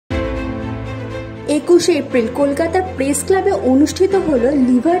21 April কলকাতার press ক্লাবে অনুষ্ঠিত হলো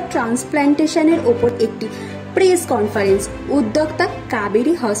লিভার ট্রান্সপ্ল্যান্টেশনের ওপর একটি প্রেস কনফারেন্স। উদ্যোক্তা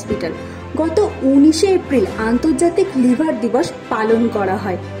কাবেরী হসপিটাল। গত 19 এপ্রিল আন্তর্জাতিক লিভার দিবস পালন করা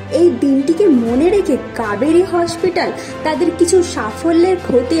হয়। এই দিনটিকে মনে রেখে কাবেরী হসপিটাল তাদের কিছু সাফল্যের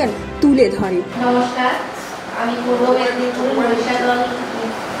খতিয়ান তুলে ধরে। নমস্কার, আমি পূর্ব মেদিনীপুর মহিষাদল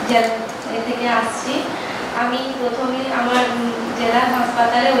থেকে আসছি। আমি প্রথমে আমার জেলা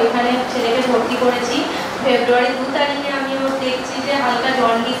হাসপাতালে ওইখানে ছেলেকে ভর্তি করেছি। ফেব্রুয়ারি 2 তারিখে আমি ওর দেখছি যে হালকা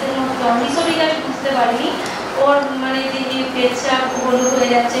জন্ডিসের মতো, জন্ডিসও ঠিক আমি বুঝতে পারিনি। ওর মানে যে পেটচাপ হলুদ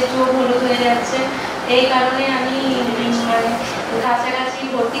হয়ে যাচ্ছে, চোখ হলুদ হয়ে যাচ্ছে, এই কারণে আমি মানে কাছাকাছি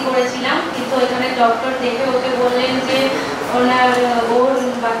ভর্তি করেছিলাম। কিন্তু ওইখানে ডক্টর দেখে ওকে বললেন যে ওর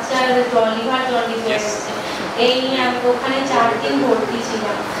বাচ্চার লিভার জন্ডিস হয়ে যাচ্ছে। এই নিয়ে আমি ওখানে 4 দিন ভর্তি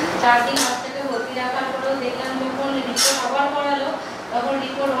ছিলাম। 4 দিন বাচ্চাকে ভর্তি রাখার পরেও দেখলাম যখন রিপোর্ট আবার করালো তখন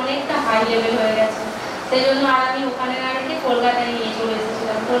রিপোর্ট অনেকটা হাই লেভেল হয়ে গেছে। সেই জন্য আর আমি ওখানে না রেখে কলকাতায় নিয়ে চলে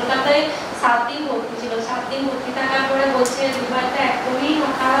এসেছিলাম। কলকাতায় 7 দিন ভর্তি ছিল। 7 দিন ভর্তি থাকার পরে বলছে লিভারটা একদমই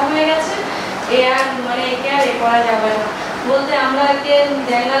খারাপ হয়ে গেছে, একে আর করা যাবে না বলতে আমরা একে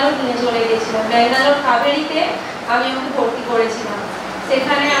ব্যাঙ্গালোর নিয়ে চলে গেছিলাম। ব্যাঙ্গালোর কাবেরীতে আমি ওকে ভর্তি করেছিলাম।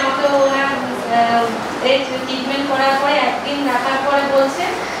 সেখানে আমাকে ওনার ট্রিটমেন্ট করার পরে 1 দিন রাখার পরে বলছে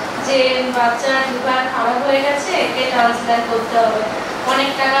যে বাচ্চার লিভার খারাপ হয়ে গেছে, একে ট্রান্সপ্ল্যান্ট করতে হবে। অনেক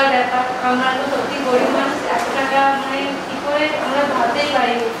টাকার ব্যাপার। আমরা তো সত্যি গরিব মানুষ, এত টাকা মানে কী করে আমরা ভাবতেই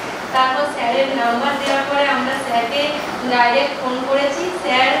পারিনি। তারপর স্যারের নাম্বার দেওয়ার পরে আমরা স্যারকে ডাইরেক্ট ফোন করেছি।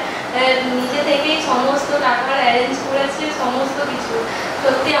 স্যার নিজে থেকেই সমস্ত টাকার অ্যারেঞ্জ করেছে, সমস্ত কিছু।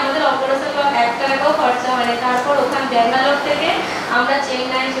 সত্যি আমাদের অপারেশন 1 টাকাও খরচা হয়নি। তারপর ওখানে ব্যাঙ্গালোর থেকে আমরা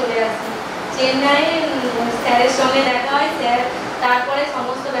চেন্নাই চলে আসি। চেন্নাই স্যারের সঙ্গে দেখা হয়। স্যার তারপরে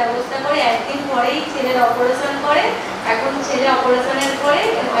সমস্ত ব্যবস্থা করে 1 দিন পরেই ছেলের অপারেশন করে। এখন ছেলে অপারেশনের পরে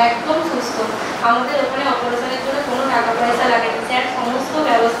একদম সুস্থ। আমাদের ওখানে অপারেশনের জন্য কোনো টাকা পয়সা লাগেনি। স্যার সমস্ত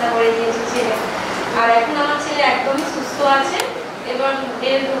ব্যবস্থা করে দিয়েছে ছেলে। আর এখন আমার ছেলে একদমই সুস্থ আছে এবং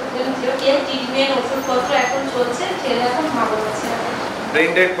এর ট্রিটমেন্ট ওষুধপত্র এখন চলছে। ছেলে এখন ভালো আছে।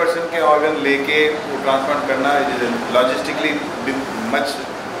 ब्रेन डेड पर्सन के ऑर्गन लेके वो ट्रांसप्लांट करना is logistically much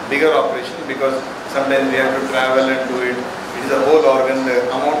bigger operation because sometimes we have to travel and do it. It is a whole organ. The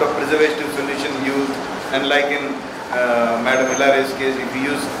amount of preservative solution used, and like in Madam Hilary's case, if you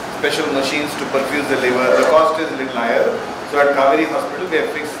use special machines to perfuse the liver, the cost is a little higher. So at Kauvery Hospital, we have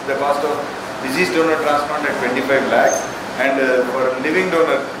fixed the cost of deceased donor transplant at 25 lakhs, and for living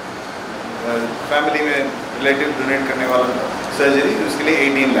donor family में relative donate करने वाला surgery उसके लिए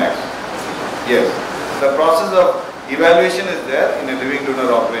 18 lakhs. Yes, the process of evaluation is there in a living donor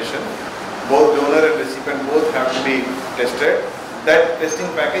operation. Both donor and recipient both have to be tested. That testing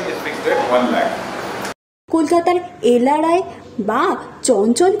package is fixed at 1 lakh. কলকাতার এলআরআই বা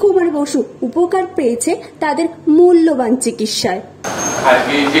চঞ্চল কুমার বসু উপকার পেয়েছে তাদের মূল্যবান চিকিৎসায়।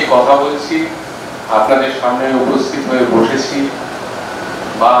 আজকে যে কথা বলছি আপনাদের সামনে উপস্থিত হয়ে বসেছি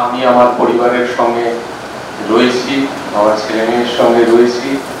বা আমি আমার পরিবারের সঙ্গে রয়েছি, আমার ছেলে মেয়ের সঙ্গে রয়েছি,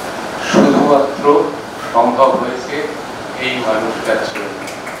 শুধুমাত্র সম্ভব হয়েছে এই মানুষটার জন্য।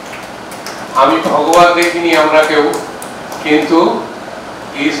 আমি ভগবান দেখিনি আমরা কেউ, কিন্তু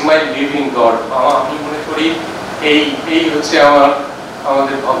ইজ মাই লিভিং গড। আমি মনে করি এই হচ্ছে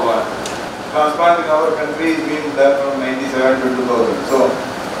আমাদের ভগবান। Transplant in our country is being done from 97 to 2000. So,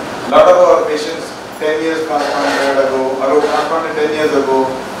 lot of our patients 10 years transplanted ago, or transplanted 10 years ago,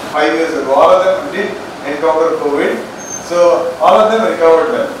 5 years ago, all of them did encounter COVID. So, all of them recovered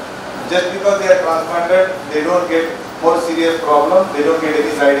well. Just because they are transplanted, they don't get more serious problems, they don't get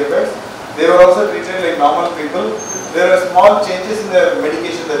any side effects. They were also treated like normal people. There are small changes in the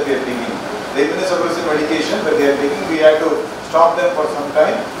medication that they are taking. The immunosuppressive medication that they are taking, we had to stop them for some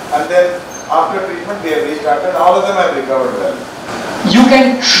time, and then after treatment they have restarted. All of them have recovered well. You can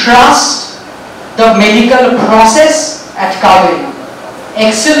trust the medical process at Kauvery.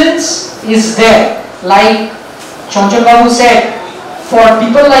 Excellence is there. Like Chanchal Babu said, for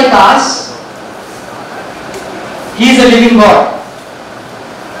people like us, he is a living God.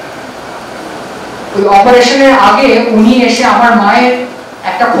 ওই অপারেশনের আগে উনি এসে আমার মায়ের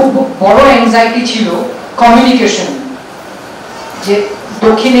একটা খুব বড় অ্যাংজাইটি ছিল কমিউনিকেশন, যে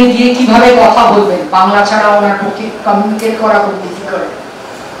দক্ষিণে গিয়ে কিভাবে কথা বলবেন, বাংলা ছাড়া ওনার পক্ষে কমিউনিকেট করা খুব difficult.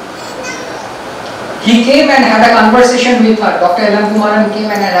 He came and had a conversation with her. Dr. L. M. Kumaran came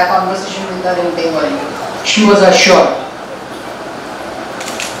and had a conversation with her in Bengali. She was assured.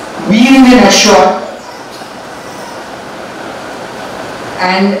 We remain assured.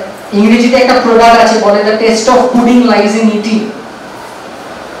 And ইংরেজিতে একটা প্রবাদ আছে, বলে the test of pudding lies in eating.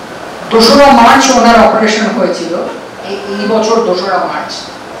 2রা March owner operation হয়েছিল, এই বছর 2রা March.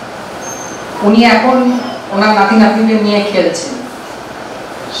 উনি এখন ওনার নাতি নাতনিদের নিয়ে খেলছেন।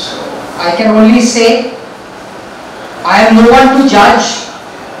 So I can only say I am no one to judge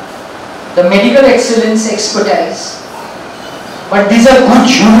the medical excellence expertise, but this is a good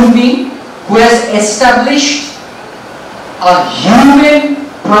human being who has established a human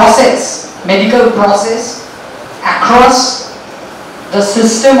process, medical process across the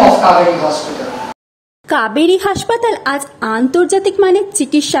system of Kauvery Hospital. Kaveri হাসপাতাল আজ আন্তর্জাতিক মানের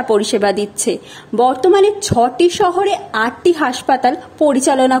চিকিৎসা পরিষেবা দিচ্ছে। বর্তমানে 6টি শহরে 8টি হাসপাতাল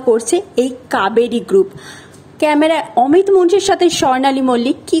পরিচালনা করছে এই কাবেরী গ্রুপ। ক্যামেরায় অমিত মুন্সির সাথে স্বর্ণালী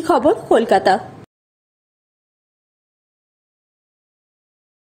মল্লিক, কি খবর, কলকাতা।